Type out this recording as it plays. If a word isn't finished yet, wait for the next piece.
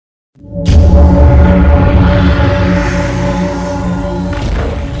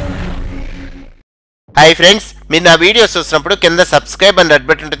Hi friends, మీరు నా videos చూసినప్పుడు కింద సబ్స్క్రైబ్ అని రెడ్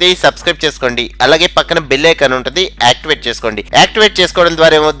బటన్ ఉంటుంది, సబ్స్క్రైబ్ చేసుకోండి. అలాగే పక్కన బెల్ ఐకాన్ ఉంటుంది, యాక్టివేట్ చేసుకోండి. యాక్టివేట్ చేసుకోవడం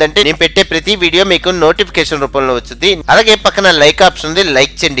ద్వారా ఏమవుతుందంటే నేను పెట్టే ప్రతి వీడియో మీకు నోటిఫికేషన్ రూపంలో వస్తుంది. అలాగే పక్కన లైక్ ఆప్షన్ ఉంది,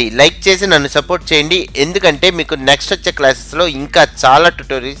 లైక్ చేయండి. లైక్ చేసి నన్ను సపోర్ట్ చేయండి. ఎందుకంటే మీకు నెక్స్ట్ వచ్చే క్లాసెస్ లో ఇంకా చాలా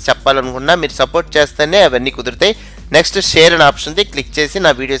ట్యుటోరియల్స్ చెప్పాలనుకున్నా మీరు సపోర్ట్ చేస్తేనే అవన్నీ కుదురుతాయి. నెక్స్ట్ షేర్ అనే ఆప్షన్ ఉంది, క్లిక్ చేసి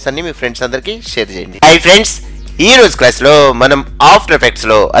నా వీడియోస్ అన్ని మీ ఫ్రెండ్స్ అందరికి షేర్ చేయండి. హాయ్ ఫ్రెండ్స్, ఈ రోజు క్లాస్ లో మనం ఆఫ్టర్ ఎఫెక్ట్స్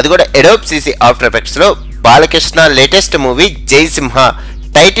లో, అది కూడా అడోబ్ సిసి ఆఫ్టర్ ఎఫెక్ట్స్ లో బాలకృష్ణ లేటెస్ట్ మూవీ జై సింహ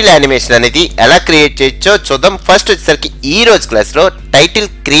టైటిల్ యానిమేషన్ అనేది ఎలా క్రియేట్ చేయొచ్చో చూద్దాం. ఫస్ట్ వచ్చేసరికి ఈ రోజు క్లాస్ లో టైటిల్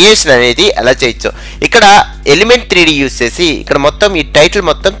క్రియేషన్ అనేది ఎలా చేయొచ్చో, ఇక్కడ ఎలిమెంట్ 3D యూజ్ చేసి ఇక్కడ మొత్తం ఈ టైటిల్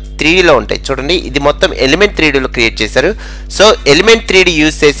మొత్తం 3D లో ఉంటాయి. చూడండి, ఇది మొత్తం ఎలిమెంట్ 3D లో క్రియేట్ చేశారు. సో ఎలిమెంట్ 3D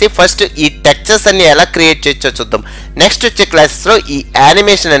యూజ్ చేసి ఫస్ట్ ఈ టెక్స్చర్స్ అన్ని ఎలా క్రియేట్ చేయొచ్చో చూద్దాం. నెక్స్ట్ వచ్చే క్లాసెస్ లో ఈ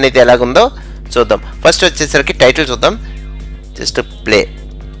యానిమేషన్ అనేది ఎలాగుందో చూద్దాం. ఫస్ట్ వచ్చేసరికి టైటిల్ చూద్దాం. Just play.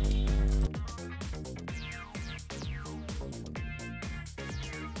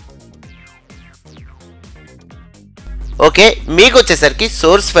 ఓకే, మీకు వచ్చేసరికి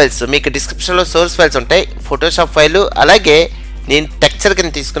సోర్స్ ఫైల్స్, మీకు డిస్క్రిప్షన్లో సోర్స్ ఫైల్స్ ఉంటాయి, ఫోటోషాప్ ఫైలు, అలాగే నేను టెక్స్చర్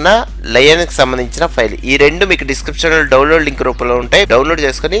కింద తీసుకున్న లయన్కి సంబంధించిన ఫైల్. ఈ రెండు మీకు డిస్క్రిప్షన్లో డౌన్లోడ్ లింక్ రూపంలో ఉంటాయి. డౌన్లోడ్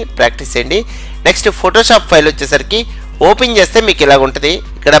చేసుకొని ప్రాక్టీస్ చేయండి. నెక్స్ట్ ఫోటోషాప్ ఫైల్ వచ్చేసరికి ఓపెన్ చేస్తే మీకు ఇలాగ ఉంటుంది.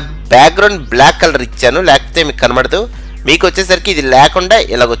 ఇక్కడ బ్యాక్గ్రౌండ్ బ్లాక్ కలర్ ఇచ్చాను, లేకపోతే మీకు కనబడదు. మీకు వచ్చేసరికి ఇది లేకుండా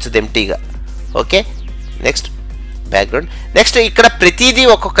ఇలాగొచ్చుది ఎంటీగా. Okay, next background. నెక్స్ట్ ఇక్కడ ప్రతిదీ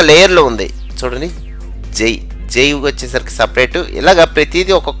ఒక్కొక్క లేయర్లో ఉంది. చూడండి, జై వచ్చేసరికి సపరేట్, ఇలాగా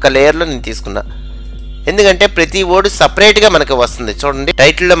ప్రతిదీ ఒక్కొక్క లేయర్లో నేను తీసుకున్నా. ఎందుకంటే ప్రతి వర్డ్ సపరేట్గా మనకి వస్తుంది. చూడండి,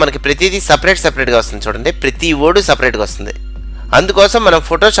 టైటిల్లో మనకి ప్రతిదీ సపరేట్గా వస్తుంది. చూడండి, ప్రతి వర్డ్ సపరేట్గా వస్తుంది. అందుకోసం మనం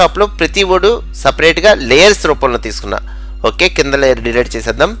ఫోటోషాప్లో ప్రతి వర్డ్ సపరేట్గా లేయర్స్ రూపంలో తీసుకున్నా. ఓకే, కింద లేయర్ డిలీట్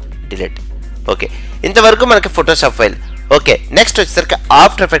చేసేద్దాం, డిలీట్. ఓకే, ఇంతవరకు మనకి ఫోటోషాప్ ఫైల్. ఓకే, నెక్స్ట్ వచ్చేసరికి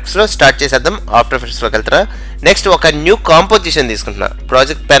ఆఫ్టర్ ఎఫెక్ట్స్లో స్టార్ట్ చేసేద్దాం. ఆఫ్టర్ ఎఫెక్ట్స్లోకి వెళ్తారా. నెక్స్ట్ ఒక న్యూ కాంపోజిషన్ తీసుకుంటున్నా.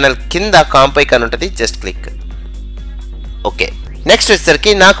 ప్రాజెక్ట్ ప్యానల్ కింద కాంప్ ఐకాన్ ఉంటుంది, జస్ట్ క్లిక్. ఓకే, నెక్స్ట్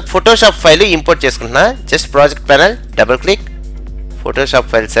వచ్చేసరికి నాకు ఫోటోషాప్ ఫైల్ ఇంపోర్ట్ చేసుకుంటున్నా. Just project panel, double click, Photoshop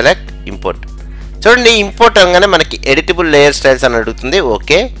file select, import. చూడండి, ఇంపోర్ట్ అవగానే మనకి ఎడిటబుల్ లేయర్ స్టైల్స్ అని అడుగుతుంది.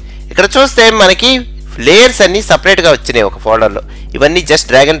 ఓకే, ఇక్కడ చూస్తే మనకి లేయర్స్ అన్ని సపరేట్గా వచ్చినాయి ఒక ఫోల్డర్లో. ఇవన్నీ just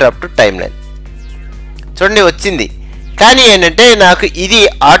drag and drop to time line. చూడండి వచ్చింది, కానీ ఏంటంటే నాకు ఇది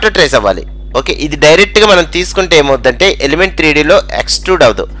ఆటో ట్రేస్ అవ్వాలి. ఓకే, ఇది డైరెక్ట్గా మనం తీసుకుంటే ఏమవుతుందంటే ఎలిమెంట్ 3Dలో ఎక్స్ట్రూడ్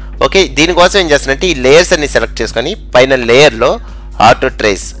అవ్వదు. ఓకే, దీనికోసం ఏం చేస్తానంటే ఈ లేయర్స్ అన్ని సెలెక్ట్ చేసుకొని పైన లేయర్లో auto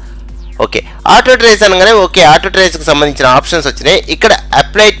trace. Okay, auto trace అనగానే ఓకే, ఆటో ట్రేస్కి సంబంధించిన ఆప్షన్స్ వచ్చినాయి. ఇక్కడ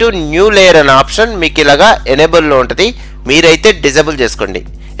అప్లై టు న్యూ లేయర్ అనే ఆప్షన్ మీకు ఇలాగా ఎనేబుల్లో ఉంటుంది. మీరైతే డిజేబుల్ చేసుకోండి.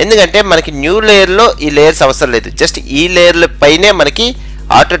 ఎందుకంటే మనకి న్యూ లేయర్లో ఈ లేయర్స్ అవసరం లేదు. జస్ట్ ఈ లేయర్ల పైనే మనకి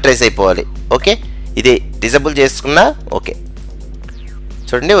ఆటో ట్రేస్ అయిపోవాలి. ఓకే, ఇది డిజేబుల్ చేసుకున్నా. ఓకే,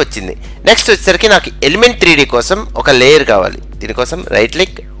 చూడండి వచ్చింది. నెక్స్ట్ వచ్చేసరికి నాకు ఎలిమెంట్ 3D కోసం ఒక లేయర్ కావాలి. దీనికోసం రైట్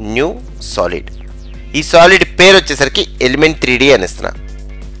క్లిక్, న్యూ సాలిడ్. ఈ సాలిడ్ పేరు వచ్చేసరికి ఎలిమెంట్ 3D అని ఇస్తున్నా.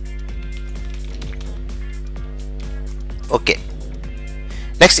 ఓకే,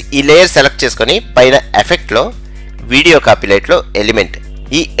 నెక్స్ట్ ఈ లేయర్ సెలెక్ట్ చేసుకొని పైన ఎఫెక్ట్లో వీడియో కాపీలైట్లో ఎలిమెంట్,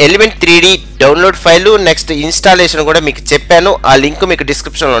 ఈ element 3D download file, next installation కూడా మీకు చెప్పాను. ఆ లింక్ మీకు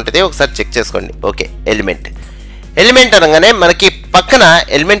డిస్క్రిప్షన్లో ఉంటుంది, ఒకసారి చెక్ చేసుకోండి. ఓకే, ఎలిమెంట్ అనగానే మనకి పక్కన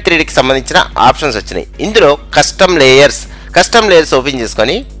ఎలిమెంట్ 3Dకి సంబంధించిన ఆప్షన్స్ వచ్చినాయి. ఇందులో కస్టమ్ లేయర్స్ ఓపెన్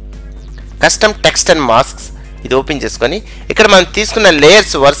చేసుకొని కస్టమ్ టెక్స్ట్ అండ్ మాస్క్స్ ఇది ఓపెన్ చేసుకొని ఇక్కడ మనం తీసుకున్న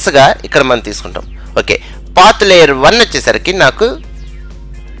లేయర్స్ వరుసగా ఇక్కడ మనం తీసుకుంటాం. ఓకే, పాత్ లేయర్ 1 వచ్చేసరికి నాకు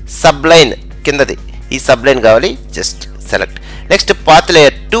సబ్లైన్ కిందది, ఈ సబ్లైన్ కావాలి, just select. Next path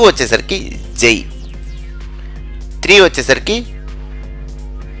layer 2 వచ్చేసరికి జై, 3 వచ్చేసరికి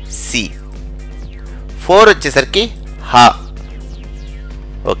సి, 4 వచ్చేసరికి హా.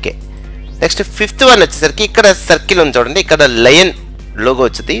 ఓకే, నెక్స్ట్ 5th వన్ వచ్చేసరికి ఇక్కడ సర్కిల్ ఉంది చూడండి, ఇక్కడ లయన్ లోగో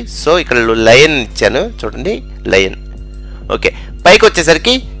వచ్చింది. సో ఇక్కడ లయన్ ఇచ్చాను, చూడండి లయన్. ఓకే, పైకి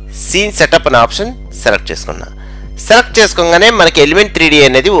వచ్చేసరికి సీన్ సెటప్ అనే ఆప్షన్ సెలెక్ట్ చేసుకున్నా. సెలెక్ట్ చేసుకోగానే మనకి ఎలిమెంట్ 3D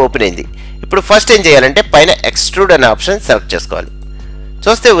అనేది ఓపెన్ అయింది. ఇప్పుడు ఫస్ట్ ఏం చేయాలంటే పైన ఎక్స్ట్రూడ్ అనే ఆప్షన్ సెలెక్ట్ చేసుకోవాలి.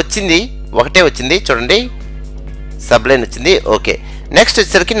 చూస్తే వచ్చింది, ఒకటే వచ్చింది. చూడండి, సబ్లైన్ వచ్చింది. ఓకే, నెక్స్ట్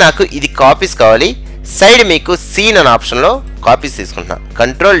వచ్చేసరికి నాకు ఇది కాపీస్ కావాలి. సైడ్ మీకు సీన్ అనే ఆప్షన్లో కాపీస్ తీసుకుంటున్నా.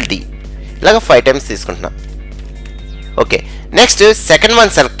 కంట్రోల్ D, ఇలాగ 5 టైమ్స్ తీసుకుంటున్నా. Okay, next second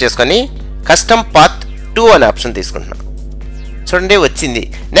one select చేసుకొని కస్టమ్ పాత్ 2 అనే ఆప్షన్ తీసుకుంటున్నా. చూడండి వచ్చింది.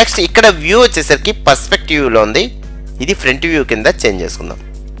 నెక్స్ట్ ఇక్కడ వ్యూ వచ్చేసరికి పర్స్పెక్టివ్లో ఉంది, ఇది ఫ్రంట్ వ్యూ కింద చేంజ్ చేసుకుందాం.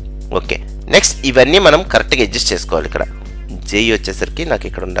 ఓకే, నెక్స్ట్ ఇవన్నీ మనం కరెక్ట్గా అడ్జస్ట్ చేసుకోవాలి. ఇక్కడ జై వచ్చేసరికి నాకు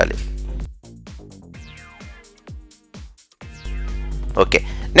ఇక్కడ ఉండాలి. Okay,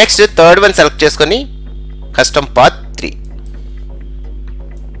 next third one select చేసుకొని కస్టమ్ పాత్ 3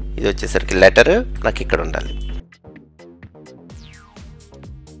 ఇది వచ్చేసరికి లెటర్ నాకు ఇక్కడ ఉండాలి.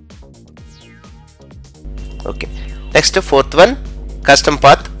 Okay next fourth one custom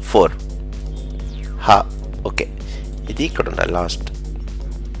path 4 హా ఓకే ఇది ఇక్కడ ఉండాలి last.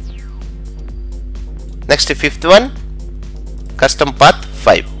 Next fifth one custom path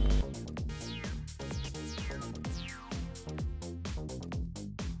 5.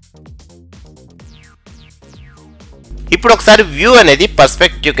 ఇప్పుడు ఒకసారి వ్యూ అనేది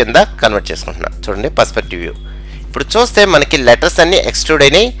పర్స్పెక్టివ్ కింద కన్వర్ట్ చేసుకుంటున్నా. చూడండి పర్స్పెక్టివ్ వ్యూ. ఇప్పుడు చూస్తే మనకి లెటర్స్ అన్ని ఎక్స్ట్రూడ్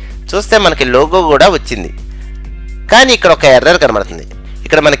అయినాయి, చూస్తే మనకి లోగో కూడా వచ్చింది. కానీ ఇక్కడ ఒక ఎర్రర్ కనబడుతుంది.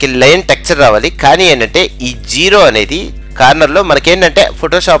 ఇక్కడ మనకి లైన్ టెక్స్చర్ రావాలి, కానీ ఏంటంటే ఈ 0 అనేది కార్నర్లో మనకేంటంటే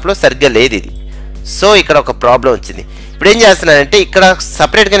ఫోటోషాప్లో సరిగ్గా లేదు ఇది. సో ఇక్కడ ఒక ప్రాబ్లం వచ్చింది. ఇప్పుడు ఏం చేస్తున్నానంటే ఇక్కడ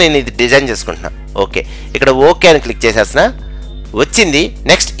సపరేట్గా నేను ఇది డిజైన్ చేసుకుంటున్నా. ఓకే ఇక్కడ ఓకే అని క్లిక్ చేసేస్తున్నా, వచ్చింది.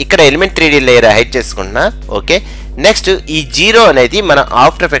 నెక్స్ట్ ఇక్కడ ఎలిమెంట్ 3D లేయర్ హైడ్ చేసుకుంటున్నా. ఓకే నెక్స్ట్ ఈ 0 అనేది మన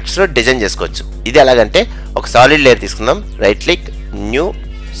ఆఫ్టర్ ఎఫెక్ట్స్లో డిజైన్ చేసుకోవచ్చు. ఇది ఎలాగంటే ఒక సాలిడ్ లేయర్ తీసుకుందాం, right click new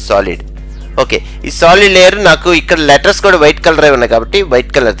solid. Okay ఈ సాలిడ్ లేయర్ నాకు ఇక్కడ లెటర్స్ కూడా వైట్ కలర్ అయి ఉన్నాయి కాబట్టి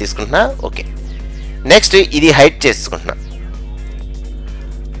వైట్ కలర్ తీసుకుంటున్నా. ఓకే నెక్స్ట్ ఇది హైడ్ చేసుకుంటున్నా.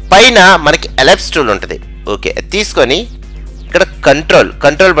 పైన మనకి ఎలిప్స్ టూల్ ఉంటుంది. ఓకే తీసుకొని ఇక్కడ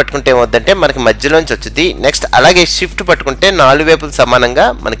కంట్రోల్ పట్టుకుంటే ఏమవుద్దంటే మనకి మధ్యలోంచి వచ్చింది. నెక్స్ట్ అలాగే షిఫ్ట్ పట్టుకుంటే 4 వైపులు సమానంగా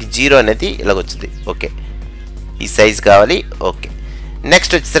మనకి 0 అనేది ఇలాగొచ్చుద్ది. ఓకే ఈ సైజ్ కావాలి. ఓకే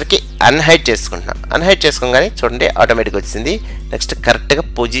నెక్స్ట్ వచ్చేసరికి అన్హైడ్ చేసుకుంటున్నా. అన్హైడ్ చేసుకోగానే చూడండి ఆటోమేటిక్ వచ్చింది. నెక్స్ట్ కరెక్ట్గా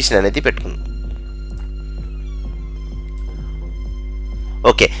పొజిషన్ అనేది పెట్టుకుందాం.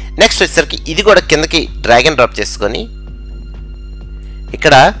 ఓకే నెక్స్ట్ వచ్చేసరికి ఇది కూడా కిందకి డ్రాగ్ అండ్ డ్రాప్ చేసుకొని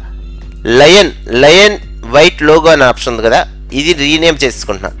ఇక్కడ లయన్ వైట్ లోగో అనే ఆప్షన్ ఉంది కదా, ఇది రీనేమ్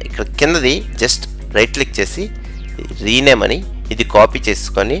చేసుకుంటున్నా. ఇక్కడ కిందది జస్ట్ రైట్ క్లిక్ చేసి రీనేమ్ అని ఇది కాపీ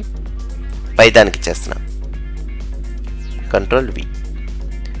చేసుకొని పైదానికి చేస్తున్నా. Control V.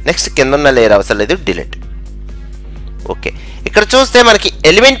 నెక్స్ట్ కింద ఉన్న లేయర్ అవసరం లేదు, డిలీట్. ఓకే ఇక్కడ చూస్తే మనకి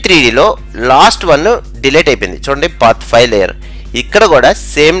ఎలిమెంట్ 3Dలో లాస్ట్ వన్ డిలీట్ అయిపోయింది. చూడండి పాత్ 5 లేయర్. ఇక్కడ కూడా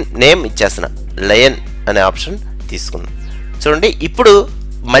సేమ్ నేమ్ ఇచ్చేస్తున్నా, లయన్ అనే ఆప్షన్ తీసుకుందాం. చూడండి ఇప్పుడు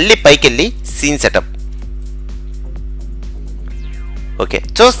మళ్ళీ పైకి వెళ్ళి సీన్ సెటప్. ఓకే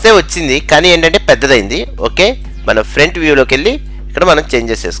చూస్తే వచ్చింది, కానీ ఏంటంటే పెద్దదైంది. ఓకే మన ఫ్రంట్ వ్యూలోకి వెళ్ళి ఇక్కడ మనం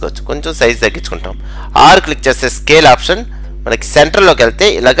చేంజెస్ చేసుకోవచ్చు. కొంచెం సైజ్ తగ్గించుకుంటాం. క్లిక్ చేస్తే స్కేల్ ఆప్షన్ మనకి సెంటర్లోకి వెళ్తే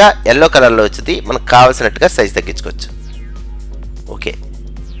ఇలాగా ఎల్లో కలర్లో వచ్చింది. మనకు కావాల్సినట్టుగా సైజ్ తగ్గించుకోవచ్చు. ఓకే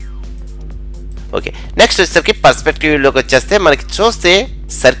ఓకే నెక్స్ట్ వచ్చేసరికి పర్స్పెక్టివ్లోకి వచ్చేస్తే మనకి చూస్తే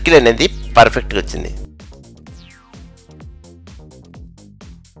సర్కిల్ అనేది పర్ఫెక్ట్గా వచ్చింది.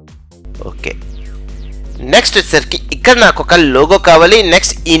 ఓకే నెక్స్ట్ వచ్చేసరికి ఇక్కడ నాకు ఒక లోగో కావాలి.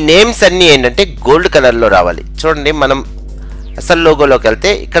 నెక్స్ట్ ఈ నేమ్స్ అన్నీ ఏంటంటే గోల్డ్ కలర్లో రావాలి. చూడండి మనం అసలు లోగోలోకి వెళ్తే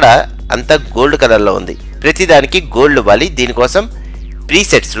ఇక్కడ అంతా గోల్డ్ కలర్లో ఉంది. ప్రతిదానికి గోల్డ్ ఇవ్వాలి. దీనికోసం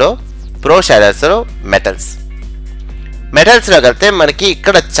ప్రీసెట్స్లో ప్రో షాడర్స్లో మెటల్స్లోకి వెళ్తే మనకి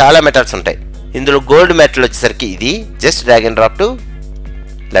ఇక్కడ చాలా మెటల్స్ ఉంటాయి. ఇందులో గోల్డ్ మెటల్ వచ్చేసరికి ఇది just drag and drop to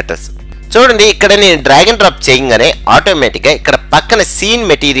letters. చూడండి ఇక్కడ నేను డ్రాగ్ అండ్ డ్రాప్ చేయగానే ఆటోమేటిక్గా ఇక్కడ పక్కన సీన్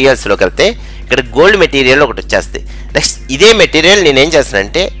మెటీరియల్స్లోకి వెళ్తే ఇక్కడ గోల్డ్ మెటీరియల్ ఒకటి వచ్చేస్తుంది. నెక్స్ట్ ఇదే మెటీరియల్ నేను ఏం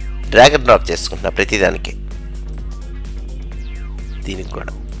చేస్తానంటే డ్రాగ్ అండ్ డ్రాప్ చేసుకుంటున్నా ప్రతిదానికి. దీనికి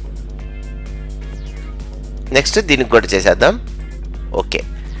కూడా నెక్స్ట్ దీనికి కూడా చేసేద్దాం. ఓకే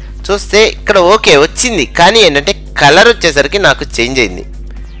చూస్తే ఇక్కడ ఓకే వచ్చింది, కానీ ఏంటంటే కలర్ వచ్చేసరికి నాకు చేంజ్ అయింది.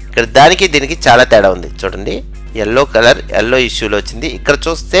 ఇక్కడ దానికి దీనికి చాలా తేడా ఉంది. చూడండి ఎల్లో కలర్ ఎల్లో ఇష్యూలో వచ్చింది. ఇక్కడ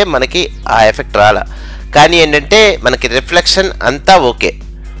చూస్తే మనకి ఆ ఎఫెక్ట్ రాలా, కానీ ఏంటంటే మనకి రిఫ్లెక్షన్ అంతా ఓకే.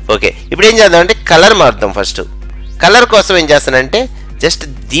 ఓకే ఇప్పుడు ఏం చేద్దామంటే కలర్ మారుద్దాం. ఫస్ట్ కలర్ కోసం ఏం చేస్తానంటే జస్ట్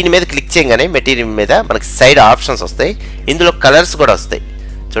దీని మీద క్లిక్ చేయగానే మెటీరియల్ మీద మనకి సైడ్ ఆప్షన్స్ వస్తాయి. ఇందులో కలర్స్ కూడా వస్తాయి.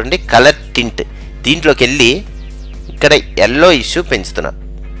 చూడండి కలర్ టింట్, దీంట్లోకి వెళ్ళి ఇక్కడ ఎల్లో ఇష్యూ పెంచుతున్నా.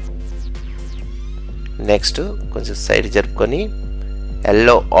 నెక్స్ట్ కొంచెం సైడ్ జరుపుకొని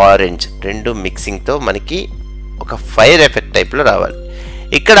ఎల్లో ఆరెంజ్ రెండు మిక్సింగ్తో మనకి ఒక ఫైర్ ఎఫెక్ట్ టైప్లో రావాలి.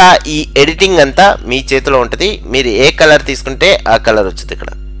 ఇక్కడ ఈ ఎడిటింగ్ అంతా మీ చేతిలో ఉంటుంది. మీరు ఏ కలర్ తీసుకుంటే ఆ కలర్ వచ్చింది. ఇక్కడ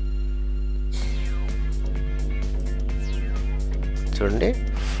చూడండి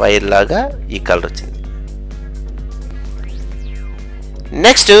ఫైర్ లాగా ఈ కలర్ వచ్చింది.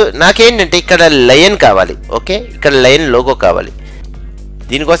 నెక్స్ట్ నాకేంటంటే ఇక్కడ లయన్ కావాలి. ఓకే ఇక్కడ లయన్ లోగో కావాలి.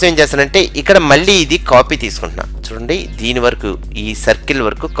 దీనికోసం ఏం చేస్తానంటే ఇక్కడ మళ్ళీ ఇది కాపీ తీసుకుంటున్నా. చూడండి దీని వరకు ఈ సర్కిల్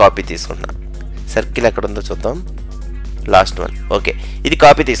వరకు కాపీ తీసుకుంటున్నా. సర్కిల్ ఎక్కడ ఉందో చూద్దాం, లాస్ట్ వన్. ఓకే ఇది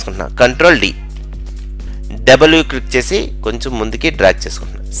కాపీ తీసుకుంటున్నా. కంట్రోల్ డి, డబ్ల్యూ క్లిక్ చేసి కొంచెం ముందుకి డ్రాగ్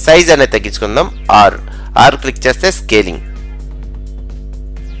చేసుకుంటున్నా. సైజ్ అనేది తగ్గించుకుందాం. ఆర్ క్లిక్ చేస్తే స్కేలింగ్.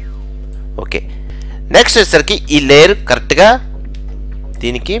 ఓకే నెక్స్ట్ వచ్చేసరికి ఈ లేయర్ కరెక్ట్గా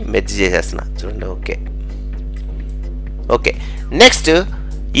దీనికి మెర్జ్ చేసేస్తున్నా చూడండి. Okay okay. నెక్స్ట్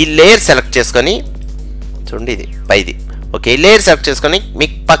ఈ లేయర్ సెలెక్ట్ చేసుకొని చూడండి, ఇది పైది. ఓకే, ఈ లేయర్ సెలెక్ట్ చేసుకొని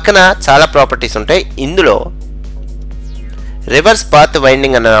మీకు పక్కన చాలా ప్రాపర్టీస్ ఉంటాయి. ఇందులో రివర్స్ పాత్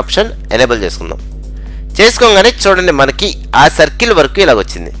వైండింగ్ అనే ఆప్షన్ ఎనేబుల్ చేసుకుందాం. చేసుకోగానే చూడండి మనకి ఆ సర్కిల్ వరకు ఇలాగ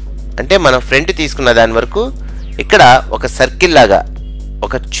వచ్చింది. అంటే మనం ఫ్రంట్ తీసుకున్న దాని వరకు ఇక్కడ ఒక సర్కిల్ లాగా,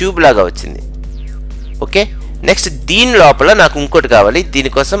 ఒక ట్యూబ్ లాగా వచ్చింది. ఓకే, నెక్స్ట్ దీని లోపల నాకు ఇంకోటి కావాలి.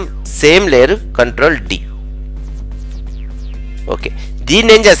 దీనికోసం సేమ్ లేయర్ కంట్రోల్-D. ఓకే,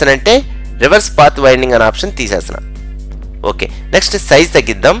 దీన్ని ఏం చేస్తానంటే రివర్స్ పాత్ వైండింగ్ అనే option తీసేస్తున్నా. Okay, next size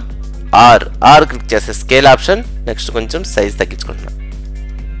తగ్గిద్దాం. Are click చేస్తే స్కేల్ ఆప్షన్. నెక్స్ట్ కొంచెం సైజ్ తగ్గించుకుంటున్నా.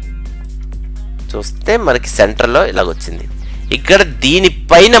 చూస్తే మనకి సెంటర్లో ఇలాగ వచ్చింది. ఇక్కడ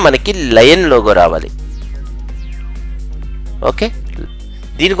దీనిపైన మనకి లయన్ లోగో రావాలి. ఓకే,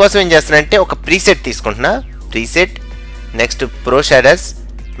 దీనికోసం ఏం చేస్తానంటే ఒక ప్రీసెట్ తీసుకుంటున్నా. Preset, next pro shaders,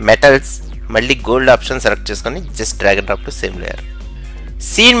 metals, మళ్ళీ గోల్డ్ ఆప్షన్ సెలెక్ట్ చేసుకొని just drag and drop to same layer.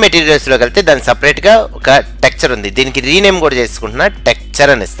 Scene మెటీరియల్స్లోకి వెళ్తే దానికి సపరేట్గా ఒక టెక్చర్ ఉంది. దీనికి రీనేమ్ కూడా చేసుకుంటున్నా.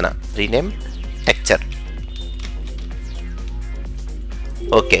 టెక్చర్ అని ఇస్తున్నా. Rename texture.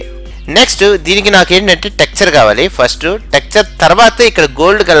 ఓకే, నెక్స్ట్ దీనికి నాకు ఏంటంటే టెక్చర్ కావాలి. ఫస్ట్ టెక్చర్, తర్వాత ఇక్కడ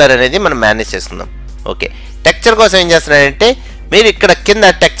గోల్డ్ కలర్ అనేది మనం మేనేజ్ చేసుకుందాం. ఓకే, టెక్చర్ కోసం ఏం చేస్తున్నానంటే మీరు ఇక్కడ కింద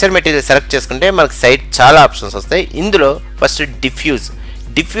టెక్చర్ మెటీరియల్ సెలెక్ట్ చేసుకుంటే మనకు సైడ్ చాలా ఆప్షన్స్ వస్తాయి. ఇందులో ఫస్ట్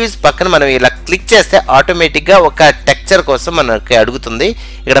డిఫ్యూజ్ పక్కన మనం ఇలా క్లిక్ చేస్తే ఆటోమేటిక్గా ఒక టెక్చర్ కోసం మనకి అడుగుతుంది.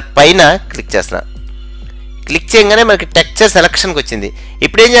 ఇక్కడ పైన క్లిక్ చేస్తున్నా. క్లిక్ చేయగానే మనకి టెక్చర్ సెలక్షన్కి వచ్చింది.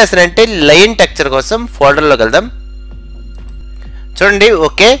 ఇప్పుడు ఏం చేస్తానంటే లైన్ టెక్చర్ కోసం ఫోల్డర్లోకి వెళ్దాం. చూడండి.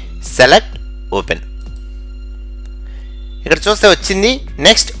 Okay, select, open. ఇక్కడ చూస్తే వచ్చింది.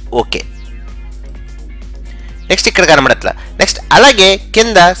 Next okay. నెక్స్ట్ ఇక్కడ కనబడట్లా. నెక్స్ట్ అలాగే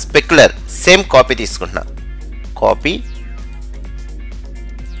కింద స్పెక్యులర్ సేమ్ కాపీ తీసుకుంటున్నా. Copy,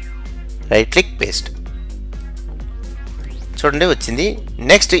 right click, paste. చూడండి వచ్చింది.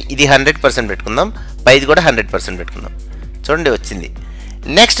 నెక్స్ట్ ఇది 100% పెట్టుకుందాం. పైది కూడా 100% పెట్టుకుందాం. చూడండి వచ్చింది.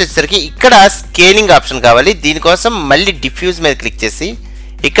 నెక్స్ట్ వచ్చేసరికి ఇక్కడ స్కేలింగ్ ఆప్షన్ కావాలి. దీనికోసం మళ్ళీ డిఫ్యూజ్ మీద క్లిక్ చేసి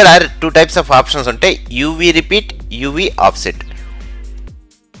ఇక్కడ 2 టైప్స్ ఆఫ్ ఆప్షన్స్ ఉంటాయి. UV repeat, UV offset.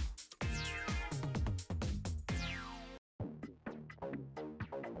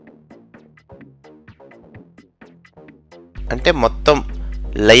 అంటే మొత్తం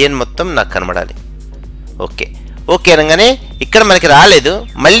లయన్ మొత్తం నాకు కనబడాలి. ఓకే ఓకే అనగానే ఇక్కడ మనకి రాలేదు.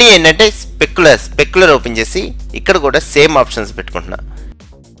 మళ్ళీ ఏంటంటే స్పెక్యులర్ ఓపెన్ చేసి ఇక్కడ కూడా సేమ్ ఆప్షన్స్ పెట్టుకుంటున్నా.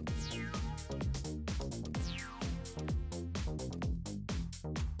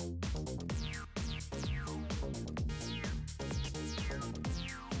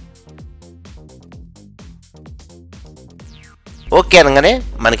 ఓకే అనగానే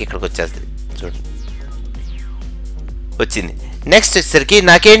మనకి ఇక్కడికి వచ్చేస్తుంది. చూడండి వచ్చింది. నెక్స్ట్ వచ్చేసరికి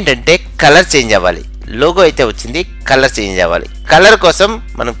నాకేంటంటే కలర్ చేంజ్ అవ్వాలి. లోగో అయితే వచ్చింది, కలర్ చేంజ్ అవ్వాలి. కలర్ కోసం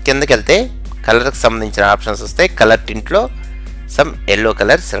మనం కిందకి వెళ్తే కలర్కి సంబంధించిన ఆప్షన్స్ వస్తాయి. Colour టింట్లో some yellow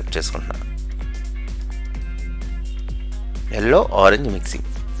colour select చేసుకుంటున్నాను. Yellow orange mixing.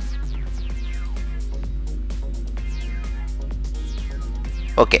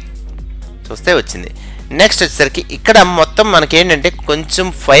 ఓకే, చూస్తే వచ్చింది. నెక్స్ట్ వచ్చేసరికి ఇక్కడ మొత్తం మనకి ఏంటంటే కొంచెం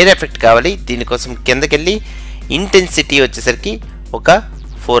ఫైర్ ఎఫెక్ట్ కావాలి. దీనికోసం కిందకి వెళ్ళి ఇంటెన్సిటీ వచ్చేసరికి ఒక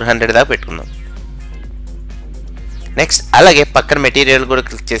 400 దాకా పెట్టుకుందాం. నెక్స్ట్ అలాగే పక్కన మెటీరియల్ కూడా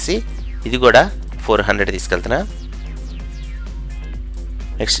క్లిక్ చేసి ఇది కూడా 400 తీసుకెళ్తున్నా.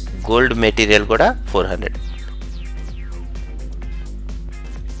 నెక్స్ట్ గోల్డ్ మెటీరియల్ కూడా 400.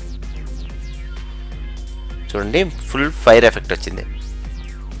 చూడండి ఫుల్ ఫైర్ ఎఫెక్ట్ వచ్చింది.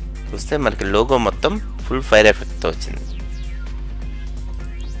 చూస్తే మనకి లోగో మొత్తం ఫుల్ ఫైర్ ఎఫెక్ట్తో వచ్చింది.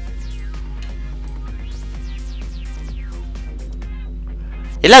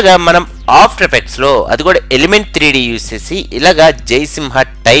 ఇలాగా మనం ఆఫ్టర్ ఎఫెక్ట్స్లో అది కూడా ఎలిమెంట్ 3D యూజ్ చేసి ఇలాగా జై సింహ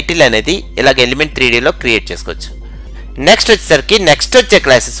టైటిల్ అనేది ఇలాగ ఎలిమెంట్ 3Dలో క్రియేట్ చేసుకోవచ్చు. నెక్స్ట్ వచ్చేసరికి నెక్స్ట్ వచ్చే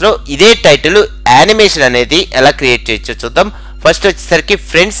క్లాసెస్లో ఇదే టైటిల్ యానిమేషన్ అనేది ఎలా క్రియేట్ చేయొచ్చో చూద్దాం. ఫస్ట్ వచ్చేసరికి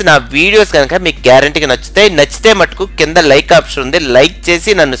ఫ్రెండ్స్ నా వీడియోస్ కనుక మీకు గ్యారంటీగా నచ్చితే మటుకు కింద లైక్ ఆప్షన్ ఉంది, లైక్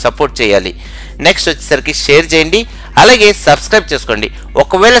చేసి నన్ను సపోర్ట్ చేయాలి. నెక్స్ట్ వచ్చేసరికి షేర్ చేయండి, అలాగే సబ్స్క్రైబ్ చేసుకోండి.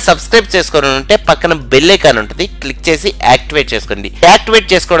 ఒకవేళ సబ్స్క్రైబ్ చేసుకొని ఉంటే పక్కన బెల్ ఐకాన్ ఉంటుంది, క్లిక్ చేసి యాక్టివేట్ చేసుకోండి.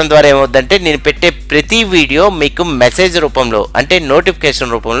 యాక్టివేట్ చేసుకోవడం ద్వారా ఏమవుతుందంటే నేను పెట్టే ప్రతి వీడియో మీకు మెసేజ్ రూపంలో అంటే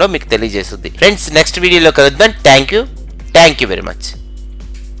నోటిఫికేషన్ రూపంలో మీకు తెలియజేస్తుంది. ఫ్రెండ్స్ నెక్స్ట్ వీడియోలో కలుద్దాం. Thank you very much.